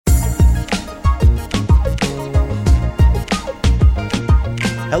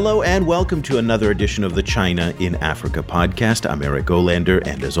Hello and welcome to another edition of the China in Africa podcast. I'm Eric Olander,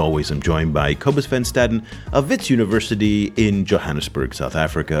 and as always, I'm joined by Cobus van Staden of Wits University in Johannesburg, South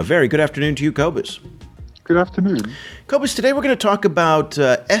Africa. Very good afternoon to you, Cobus. Good afternoon. Cobus, today we're going to talk about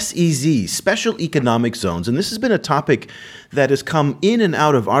SEZs, Special Economic Zones, and this has been a topic that has come in and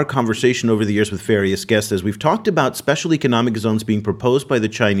out of our conversation over the years with various guests as we've talked about special economic zones being proposed by the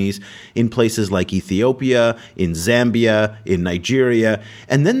Chinese in places like Ethiopia, in Zambia, in Nigeria,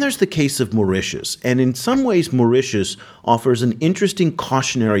 and then there's the case of Mauritius. And in some ways, Mauritius offers an interesting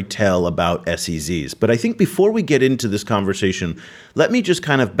cautionary tale about SEZs. But I think before we get into this conversation, let me just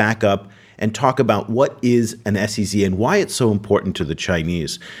kind of back up and talk about what is an SEZ and why it's so important to the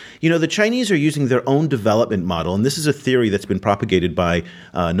Chinese. You know, the Chinese are using their own development model, and this is a theory that's been propagated by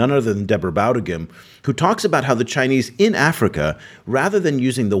none other than Deborah Bougdegem, who talks about how the Chinese in Africa, rather than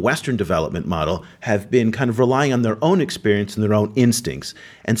using the Western development model, have been kind of relying on their own experience and their own instincts.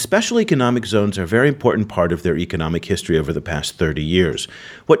 And special economic zones are a very important part of their economic history over the past 30 years.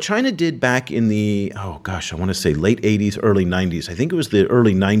 What China did back in the, I want to say late 80s, early 90s, I think it was the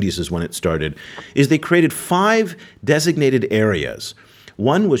early 90s is when it started, is they created 5 designated areas.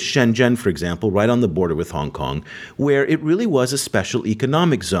 One was Shenzhen, for example, right on the border with Hong Kong, where it really was a special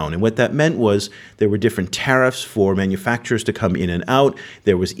economic zone. And what that meant was there were different tariffs for manufacturers to come in and out.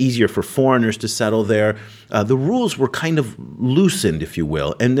 There was easier for foreigners to settle there. The rules were kind of loosened, if you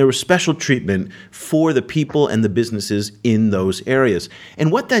will, and there was special treatment for the people and the businesses in those areas.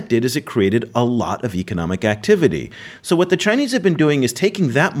 And what that did is it created a lot of economic activity. So what the Chinese have been doing is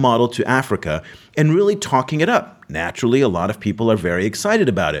taking that model to Africa and really talking it up. Naturally, a lot of people are very excited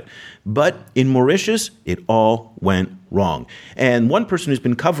about it. But in Mauritius, it all went wrong. And one person who's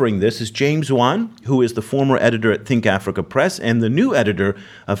been covering this is James Wan, who is the former editor at Think Africa Press and the new editor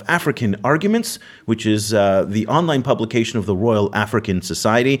of African Arguments, which is the online publication of the Royal African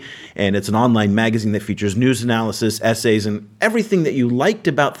Society. And it's an online magazine that features news analysis, essays, and everything that you liked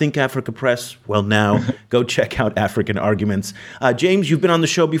about Think Africa Press. Well, now go check out African Arguments. James, you've been on the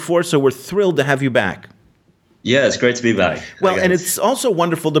show before, so we're thrilled to have you back. Yeah, it's great to be back. Well, and it's also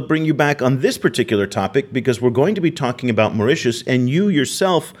wonderful to bring you back on this particular topic because we're going to be talking about Mauritius, and you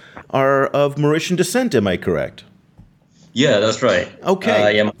yourself are of Mauritian descent, am I correct? Yeah, that's right.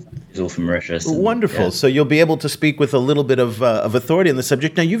 Okay. Yeah, my family's all from Mauritius. Wonderful. Yeah. So you'll be able to speak with a little bit of authority on the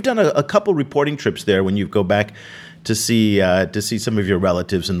subject. Now, you've done a couple reporting trips there when you go back to see some of your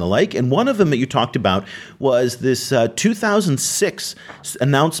relatives and the like. And one of them that you talked about was this 2006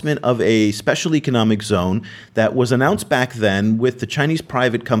 announcement of a special economic zone that was announced back then with the Chinese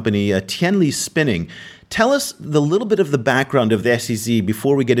private company Tianli Spinning. Tell us the little bit of the background of the SEZ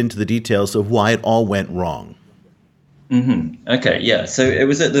before we get into the details of why it all went wrong. Mm-hmm. Okay, yeah. So it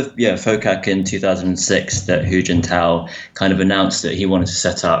was at the FOCAC in 2006 that Hu Jintao kind of announced that he wanted to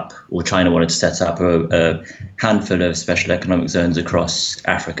set up, or China wanted to set up, a handful of special economic zones across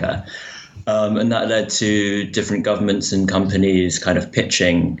Africa. And that led to different governments and companies kind of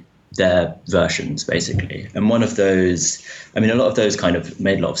pitching their versions, basically. And one of those, a lot of those kind of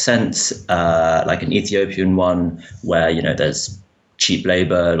made a lot of sense, like an Ethiopian one where, there's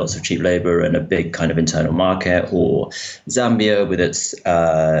lots of cheap labor and a big kind of internal market, or Zambia with its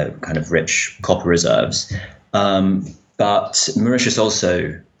kind of rich copper reserves. But Mauritius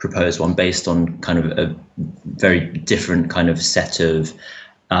also proposed one based on kind of a very different kind of set of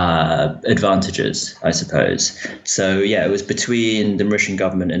advantages, I suppose. So, yeah, it was between the Mauritian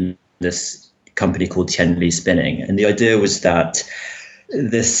government and this company called Tianli Spinning. And the idea was that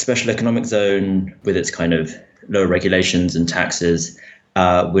this special economic zone with its kind of lower regulations and taxes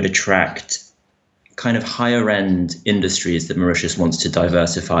would attract kind of higher end industries that Mauritius wants to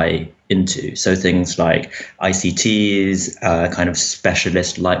diversify into. So things like ICTs, kind of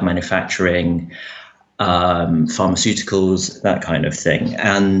specialist light manufacturing, pharmaceuticals, that kind of thing.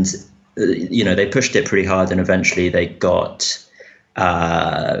 And, they pushed it pretty hard, and eventually they got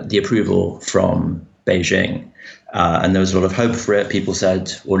the approval from Beijing. And there was a lot of hope for it. People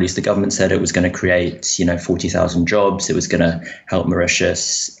said, or at least the government said, it was going to create, 40,000 jobs. It was going to help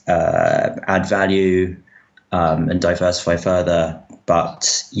Mauritius add value and diversify further.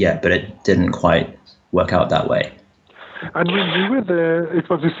 But it didn't quite work out that way. And when we were there, it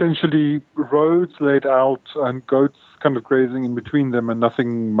was essentially roads laid out and goats kind of grazing in between them and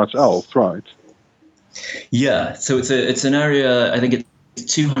nothing much else, right? Yeah. So it's an area, I think it's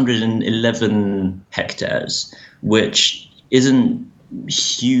 211 hectares, which isn't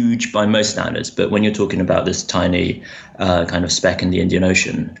huge by most standards, but when you're talking about this tiny kind of speck in the Indian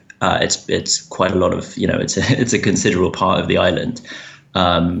Ocean, it's quite a lot of, it's a considerable part of the island.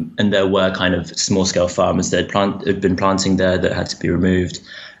 And there were kind of small-scale farmers that had been planting there that had to be removed.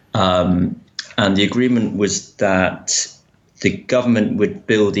 And the agreement was that the government would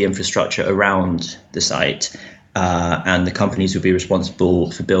build the infrastructure around the site, and the companies would be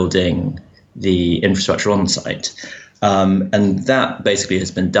responsible for building the infrastructure on site. And that basically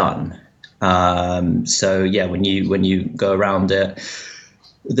has been done. So yeah, when you go around it,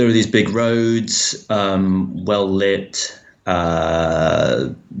 there are these big roads, well lit,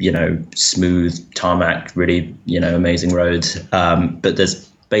 smooth tarmac, really, amazing roads. But there's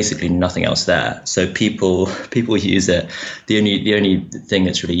basically nothing else there. So people use it. The only thing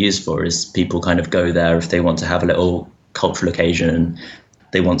it's really used for is people kind of go there if they want to have a little cultural occasion.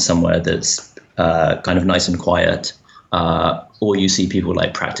 They want somewhere that's kind of nice and quiet. Or you see people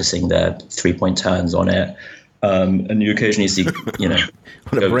like practicing their 3-point turns on it. And you occasionally see,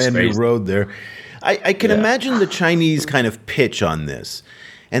 what a brand new road there. I can imagine the Chinese kind of pitch on this.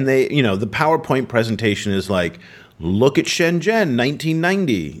 And they, the PowerPoint presentation is like, look at Shenzhen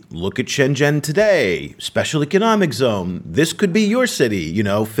 1990. Look at Shenzhen today. Special Economic Zone. This could be your city,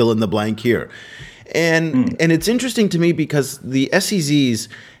 fill in the blank here. And it's interesting to me because the SEZs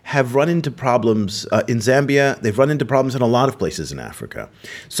have run into problems in Zambia. They've run into problems in a lot of places in Africa.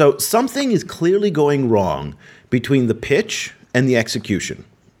 So something is clearly going wrong between the pitch and the execution.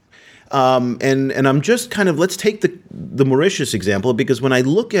 And I'm just kind of, let's take the Mauritius example, because when I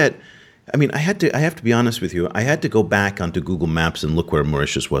look at, I have to be honest with you, I had to go back onto Google Maps and look where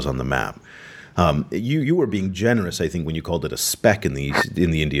Mauritius was on the map. You were being generous, I think, when you called it a speck in the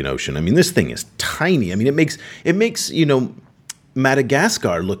Indian Ocean. This thing is tiny. It makes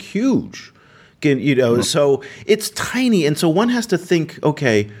Madagascar look huge. So it's tiny, and so one has to think,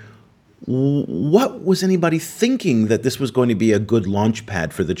 okay, what was anybody thinking that this was going to be a good launch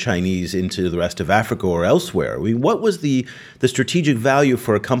pad for the Chinese into the rest of Africa or elsewhere? What was the strategic value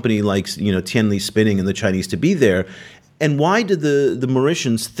for a company like Tianli Spinning and the Chinese to be there? And why did the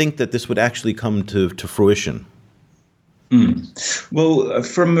Mauritians think that this would actually come to fruition? Well,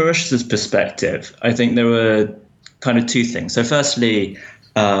 from Mauritius' perspective, I think there were kind of two things. So firstly,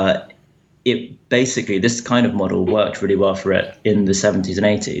 this kind of model worked really well for it in the 70s and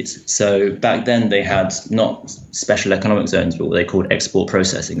 80s. So back then they had not special economic zones, but what they called export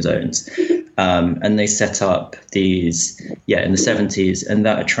processing zones. And they set up these, in the 70s, and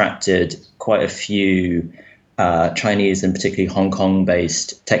that attracted quite a few Chinese and particularly Hong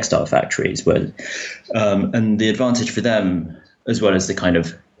Kong-based textile factories. And the advantage for them, as well as the kind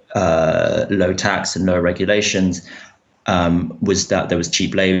of low tax and lower regulations, was that there was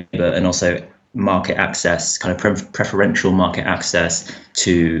cheap labor and also market access, kind of preferential market access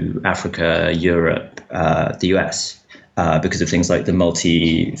to Africa, Europe, the US, because of things like the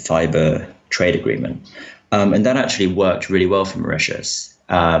multi-fiber trade agreement. And that actually worked really well for Mauritius,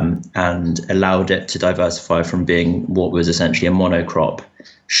 and allowed it to diversify from being what was essentially a monocrop,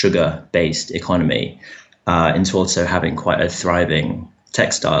 sugar-based economy into also having quite a thriving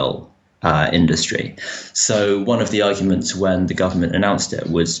textile industry. So one of the arguments when the government announced it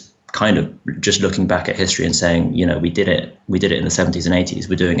was kind of just looking back at history and saying, we did it in the 70s and 80s,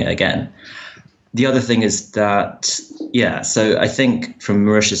 we're doing it again. The other thing is that, so I think from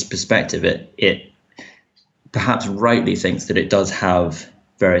Mauritius' perspective, it perhaps rightly thinks that it does have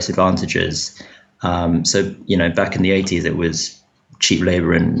various advantages. So, back in the 80s, it was cheap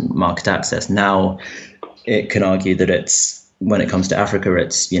labor and market access. Now it can argue that when it comes to Africa,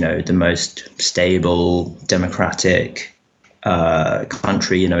 it's, the most stable, democratic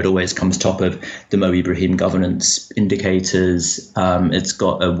country. It always comes top of the Mo Ibrahim governance indicators. It's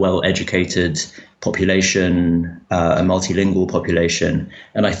got a well-educated population, a multilingual population.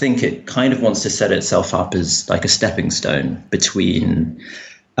 And I think it kind of wants to set itself up as like a stepping stone between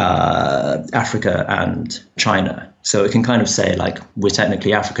Africa and China. So it can kind of say, like, we're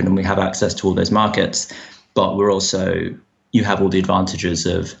technically African and we have access to all those markets, but we're also, you have all the advantages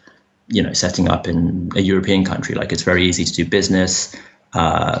of, setting up in a European country. Like, it's very easy to do business,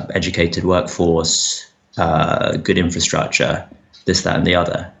 educated workforce, good infrastructure, this, that, and the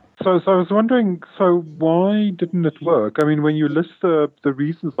other. So I was wondering, why didn't it work? When you list the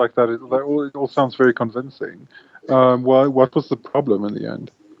reasons like that, it all sounds very convincing. What was the problem in the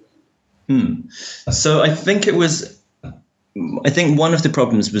end? So I think one of the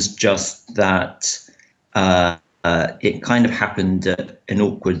problems was just that it kind of happened at an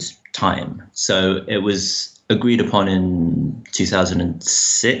awkward time. So it was agreed upon in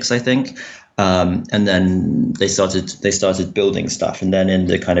 2006, I think. And then they started building stuff. And then in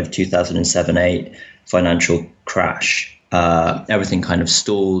the kind of 2007-8 financial crash, everything kind of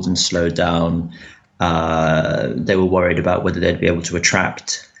stalled and slowed down. They were worried about whether they'd be able to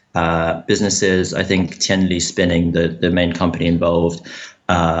attract businesses. I think Tianli Spinning, the main company involved,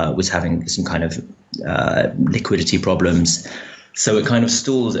 was having some kind of liquidity problems. So it kind of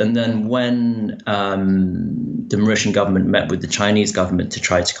stalled. And then when the Mauritian government met with the Chinese government to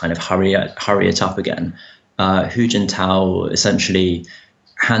try to kind of hurry it up again, Hu Jintao essentially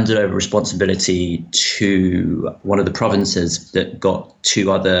handed over responsibility to one of the provinces that got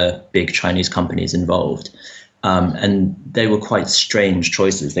two other big Chinese companies involved. And they were quite strange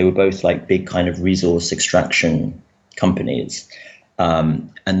choices. They were both like big kind of resource extraction companies.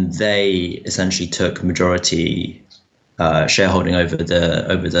 And they essentially took majority shareholding over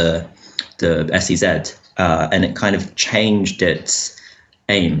the SEZ, and it kind of changed its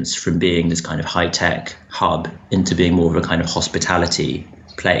aims from being this kind of high-tech hub into being more of a kind of hospitality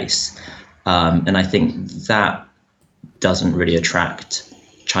place. And I think that doesn't really attract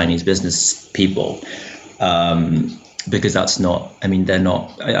Chinese business people, because that's not, I mean, they're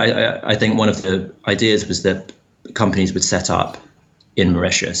not, I think one of the ideas was that companies would set up in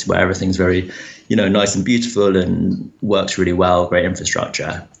Mauritius, where everything's very, nice and beautiful and works really well, great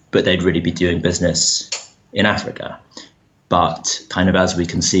infrastructure, but they'd really be doing business in Africa. But kind of as we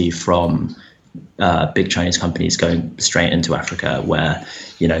can see from big Chinese companies going straight into Africa, where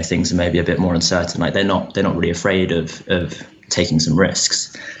things are maybe a bit more uncertain, like they're not really afraid of taking some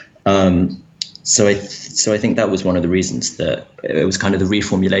risks. So I think that was one of the reasons that it was kind of the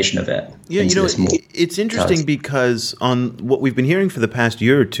reformulation of it. Yeah, it's interesting because on what we've been hearing for the past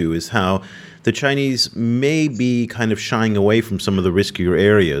year or two is how the Chinese may be kind of shying away from some of the riskier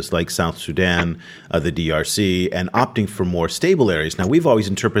areas like South Sudan, the DRC, and opting for more stable areas. Now, we've always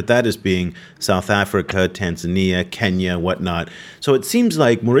interpreted that as being South Africa, Tanzania, Kenya, whatnot. So it seems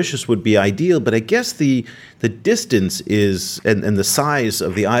like Mauritius would be ideal, but I guess the distance is and the size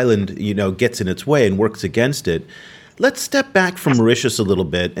of the island, gets in its way and works against it. Let's step back from Mauritius a little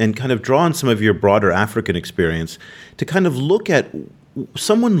bit and kind of draw on some of your broader African experience to kind of look at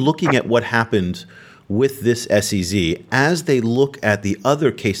someone looking at what happened with this SEZ as they look at the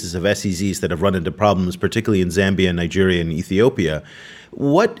other cases of SEZs that have run into problems, particularly in Zambia, Nigeria, and Ethiopia.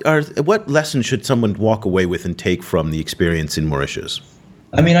 What lessons should someone walk away with and take from the experience in Mauritius?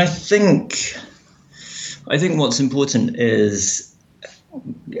 I mean, I think what's important is,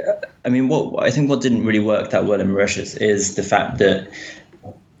 what didn't really work that well in Mauritius is the fact that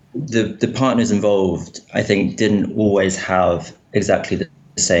the partners involved, I think, didn't always have exactly the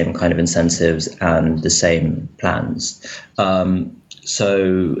same kind of incentives and the same plans.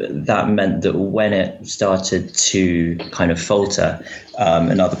 So that meant that when it started to kind of falter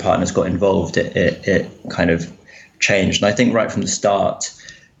and other partners got involved, it kind of changed. And I think right from the start,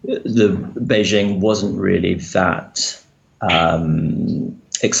 the Beijing wasn't really that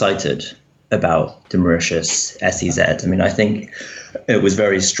excited about the Mauritius SEZ. I mean, I think it was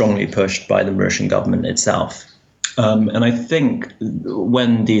very strongly pushed by the Mauritian government itself. And I think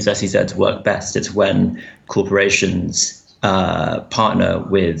when these SEZs work best, it's when corporations partner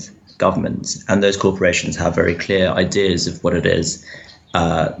with governments, and those corporations have very clear ideas of what it is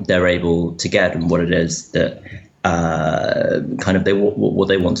they're able to get and what it is that what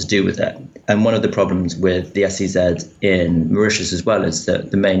they want to do with it. And one of the problems with the SEZ in Mauritius as well is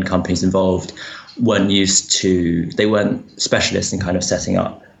that the main companies involved weren't specialists in kind of setting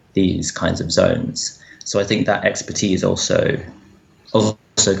up these kinds of zones. So I think that expertise also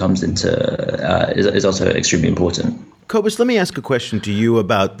comes into is also extremely important. Cobus, let me ask a question to you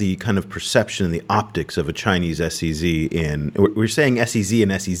about the kind of perception and the optics of a Chinese SEZ we're saying SEZ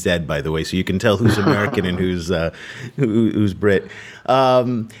and SEZ, by the way, so you can tell who's American and who's Brit.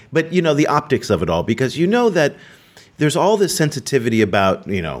 But, the optics of it all, because that there's all this sensitivity about,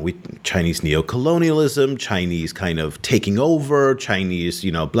 Chinese neocolonialism, Chinese kind of taking over, Chinese,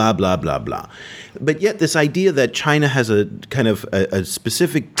 blah, blah, blah, blah. But yet this idea that China has a kind of a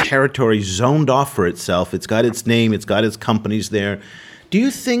specific territory zoned off for itself, it's got its name, it's got its companies there. Do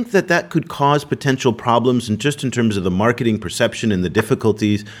you think that could cause potential problems in terms of the marketing perception and the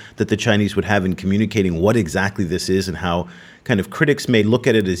difficulties that the Chinese would have in communicating what exactly this is and how kind of critics may look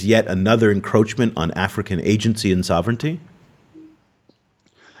at it as yet another encroachment on African agency and sovereignty?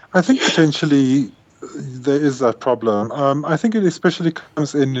 I think potentially there is that problem. I think it especially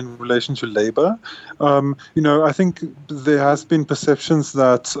comes in relation to labor. I think there has been perceptions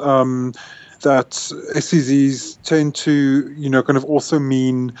that that SEZs tend to, kind of also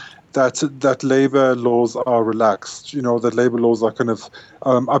mean that labor laws are relaxed, that labor laws are kind of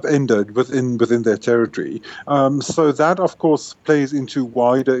upended within their territory. So that, of course, plays into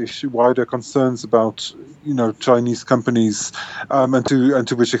wider concerns about Chinese companies, and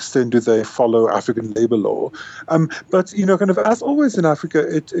to which extent do they follow African labor law. But kind of as always in Africa,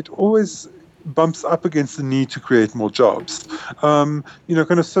 it always bumps up against the need to create more jobs. Kind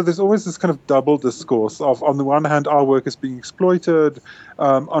of, so there's always this kind of double discourse of, on the one hand, our work is being exploited,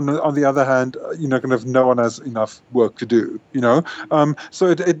 on the other hand, kind of no one has enough work to do, so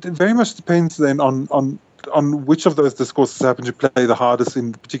it very much depends then on which of those discourses happen to play the hardest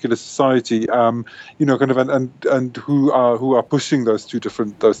in particular society, kind of, and who are pushing those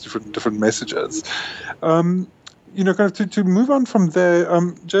different messages. Kind of to move on from there,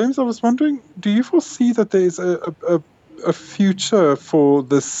 James, I was wondering, do you foresee that there is a future for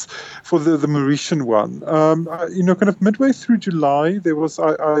the Mauritian one? Kind of midway through July, there was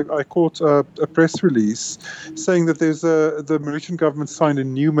I caught a press release saying that the Mauritian government signed a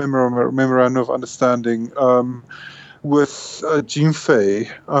new memorandum of understanding with Jinfei.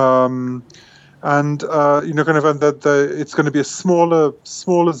 And kind of, and that it's going to be a smaller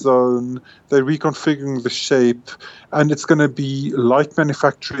zone. They're reconfiguring the shape, and it's going to be light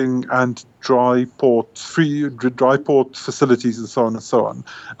manufacturing and dry port facilities, and so on and so on.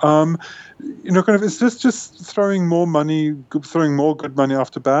 Kind of, is this just throwing more good money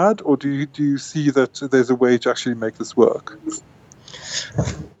after bad, or do you see that there's a way to actually make this work?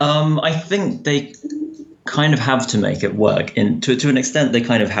 I think they kind of have to make it work. And to an extent, they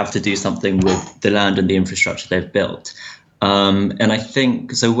kind of have to do something with the land and the infrastructure they've built. And I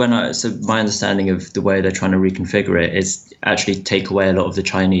think, so my understanding of the way they're trying to reconfigure it is actually take away a lot of the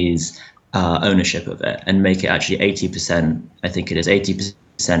Chinese ownership of it and make it actually 80%, I think it is 80%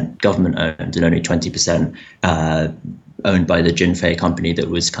 government owned and only 20% owned by the Jinfei company that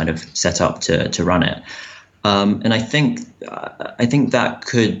was kind of set up to run it. And I think that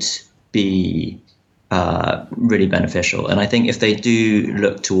could be really beneficial. And I think if they do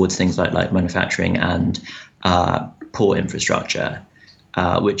look towards things like manufacturing and port infrastructure,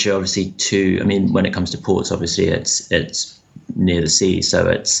 which are obviously when it comes to ports, obviously it's near the sea, so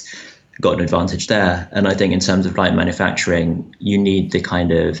it's got an advantage there. And I think in terms of light manufacturing, you need the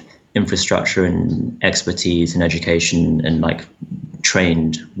kind of infrastructure and expertise and education and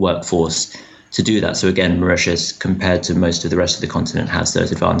trained workforce to do that. So again, Mauritius, compared to most of the rest of the continent, has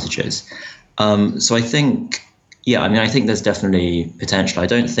those advantages. So I think, I think there's definitely potential. I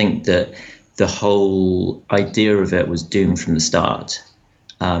don't think that the whole idea of it was doomed from the start.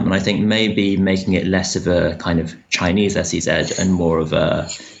 And I think maybe making it less of a kind of Chinese SEZ and more of a,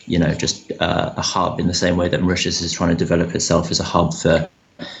 just a hub, in the same way that Mauritius is trying to develop itself as a hub for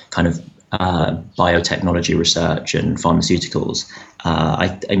kind of biotechnology research and pharmaceuticals.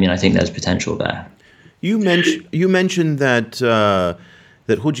 I think there's potential there. You mentioned that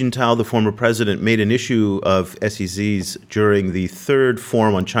Hu Jintao, the former president, made an issue of SEZs during the third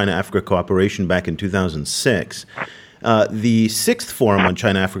Forum on China-Africa Cooperation back in 2006. The sixth Forum on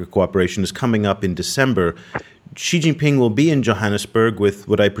China-Africa Cooperation is coming up in December. Xi Jinping will be in Johannesburg with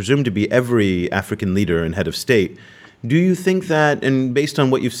what I presume to be every African leader and head of state. Do you think that, and based on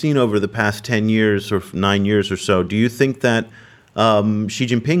what you've seen over the past 10 years or 9 years or so, do you think that Xi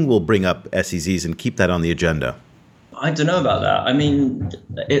Jinping will bring up SEZs and keep that on the agenda? I don't know about that. I mean,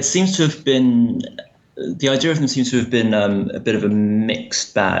 it seems to have been, the idea of them seems to have been a bit of a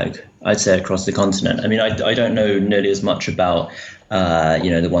mixed bag, I'd say, across the continent. I mean, I don't know nearly as much about,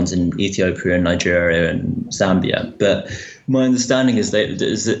 the ones in Ethiopia and Nigeria and Zambia, but my understanding is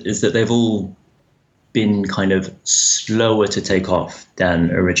that they've all been kind of slower to take off than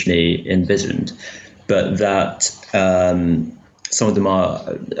originally envisioned, but that some of them are,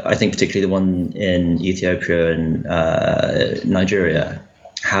 I think particularly the one in Ethiopia and Nigeria,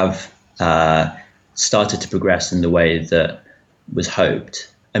 have started to progress in the way that was hoped.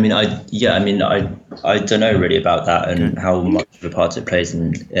 I mean, I don't know really about that and how much of a part it plays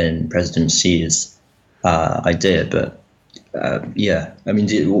in President Xi's idea, but I mean,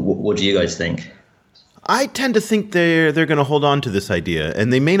 what do you guys think? I tend to think they're going to hold on to this idea,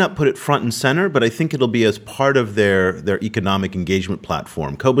 and they may not put it front and center, but I think it'll be as part of their economic engagement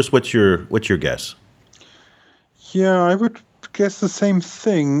platform. Cobus, what's your guess? Yeah, I would guess the same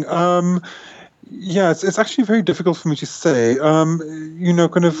thing. It's actually very difficult for me to say.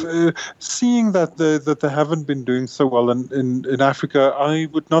 Seeing that they haven't been doing so well in Africa, I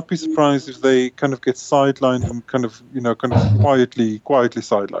would not be surprised if they kind of get sidelined and kind of quietly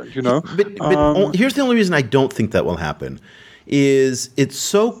sidelined. But here's the only reason I don't think that will happen. is it's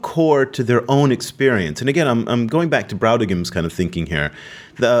so core to their own experience. And again, I'm going back to Braudigam's kind of thinking here,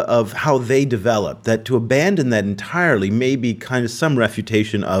 of how they develop, that to abandon that entirely may be kind of some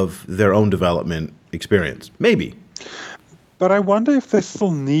refutation of their own development experience. Maybe. But I wonder if they're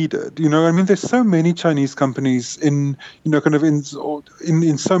still needed. I mean, there's so many Chinese companies in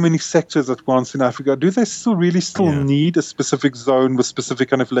so many sectors at once in Africa. Do they still need a specific zone with specific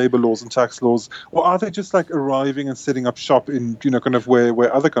kind of labor laws and tax laws? Or are they just like arriving and setting up shop in, kind of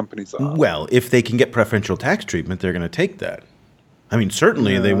where other companies are? Well, if they can get preferential tax treatment, they're going to take that. I mean,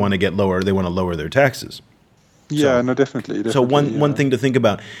 certainly they want to lower their taxes. Yeah, no, definitely. So one thing to think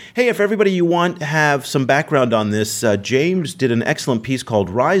about. Hey, if everybody you want have some background on this, James did an excellent piece called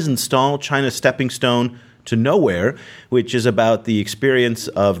Rise and Stall, China's Stepping Stone to Nowhere, which is about the experience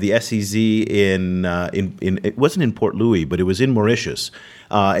of the SEZ in it wasn't in Port Louis, but it was in Mauritius.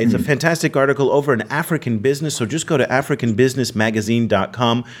 It's a fantastic article over in African Business, so just go to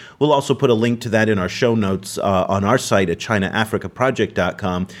africanbusinessmagazine.com. We'll also put a link to that in our show notes on our site at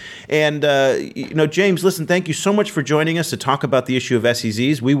chinaafricaproject.com. And, James, listen, thank you so much for joining us to talk about the issue of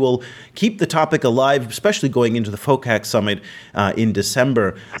SEZs. We will keep the topic alive, especially going into the FOCAC Summit in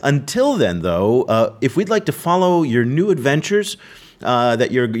December. Until then, though, if we'd like to follow your new adventures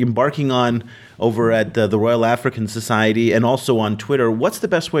that you're embarking on over at the Royal African Society and also on Twitter, what's the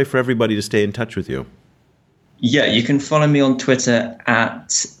best way for everybody to stay in touch with you? Yeah, you can follow me on Twitter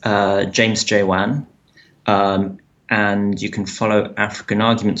at James J. Wan, and you can follow African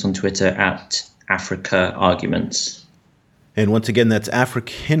Arguments on Twitter at Africa Arguments. And once again, that's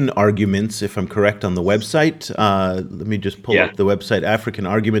African Arguments, if I'm correct, on the website. Let me just pull up the website,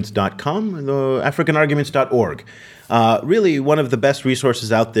 africanarguments.com, and africanarguments.org. Really one of the best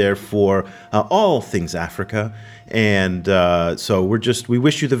resources out there for all things Africa. And so we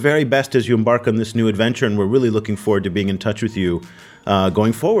wish you the very best as you embark on this new adventure, and we're really looking forward to being in touch with you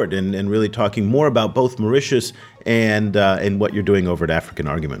going forward and really talking more about both Mauritius and what you're doing over at African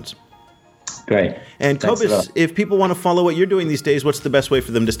Arguments. Great. And Cobus, if people want to follow what you're doing these days, what's the best way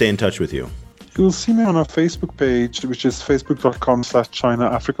for them to stay in touch with you? You'll see me on our Facebook page, which is facebook.com/China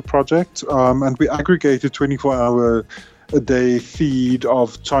Africa Project. And we aggregate a 24-hour-a-day feed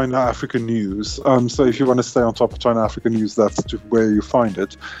of China Africa news. So if you want to stay on top of China Africa news, that's where you find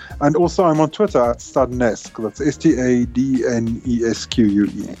it. And also I'm on Twitter at Stadnesque. That's STADNESQUE.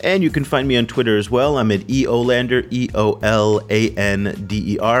 And you can find me on Twitter as well. I'm at EOLander, EOLANDER.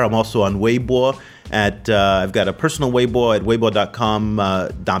 I'm also on Weibo. I've got a personal Weibo at weibo.com,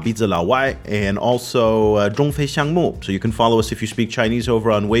 dabizalawai, and also Jinfei Xiangmu. So you can follow us if you speak Chinese over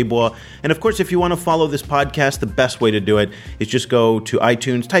on Weibo. And of course, if you want to follow this podcast, the best way to do it is just go to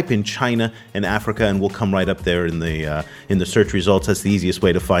iTunes, type in China and Africa, and we'll come right up there in the search results. That's the easiest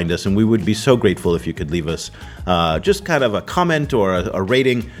way to find us. And we would be so grateful if you could leave us just kind of a comment or a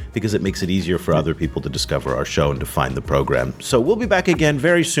rating, because it makes it easier for other people to discover our show and to find the program. So we'll be back again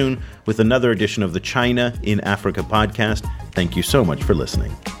very soon with another edition of the China in Africa podcast. Thank you so much for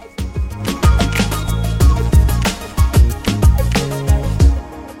listening.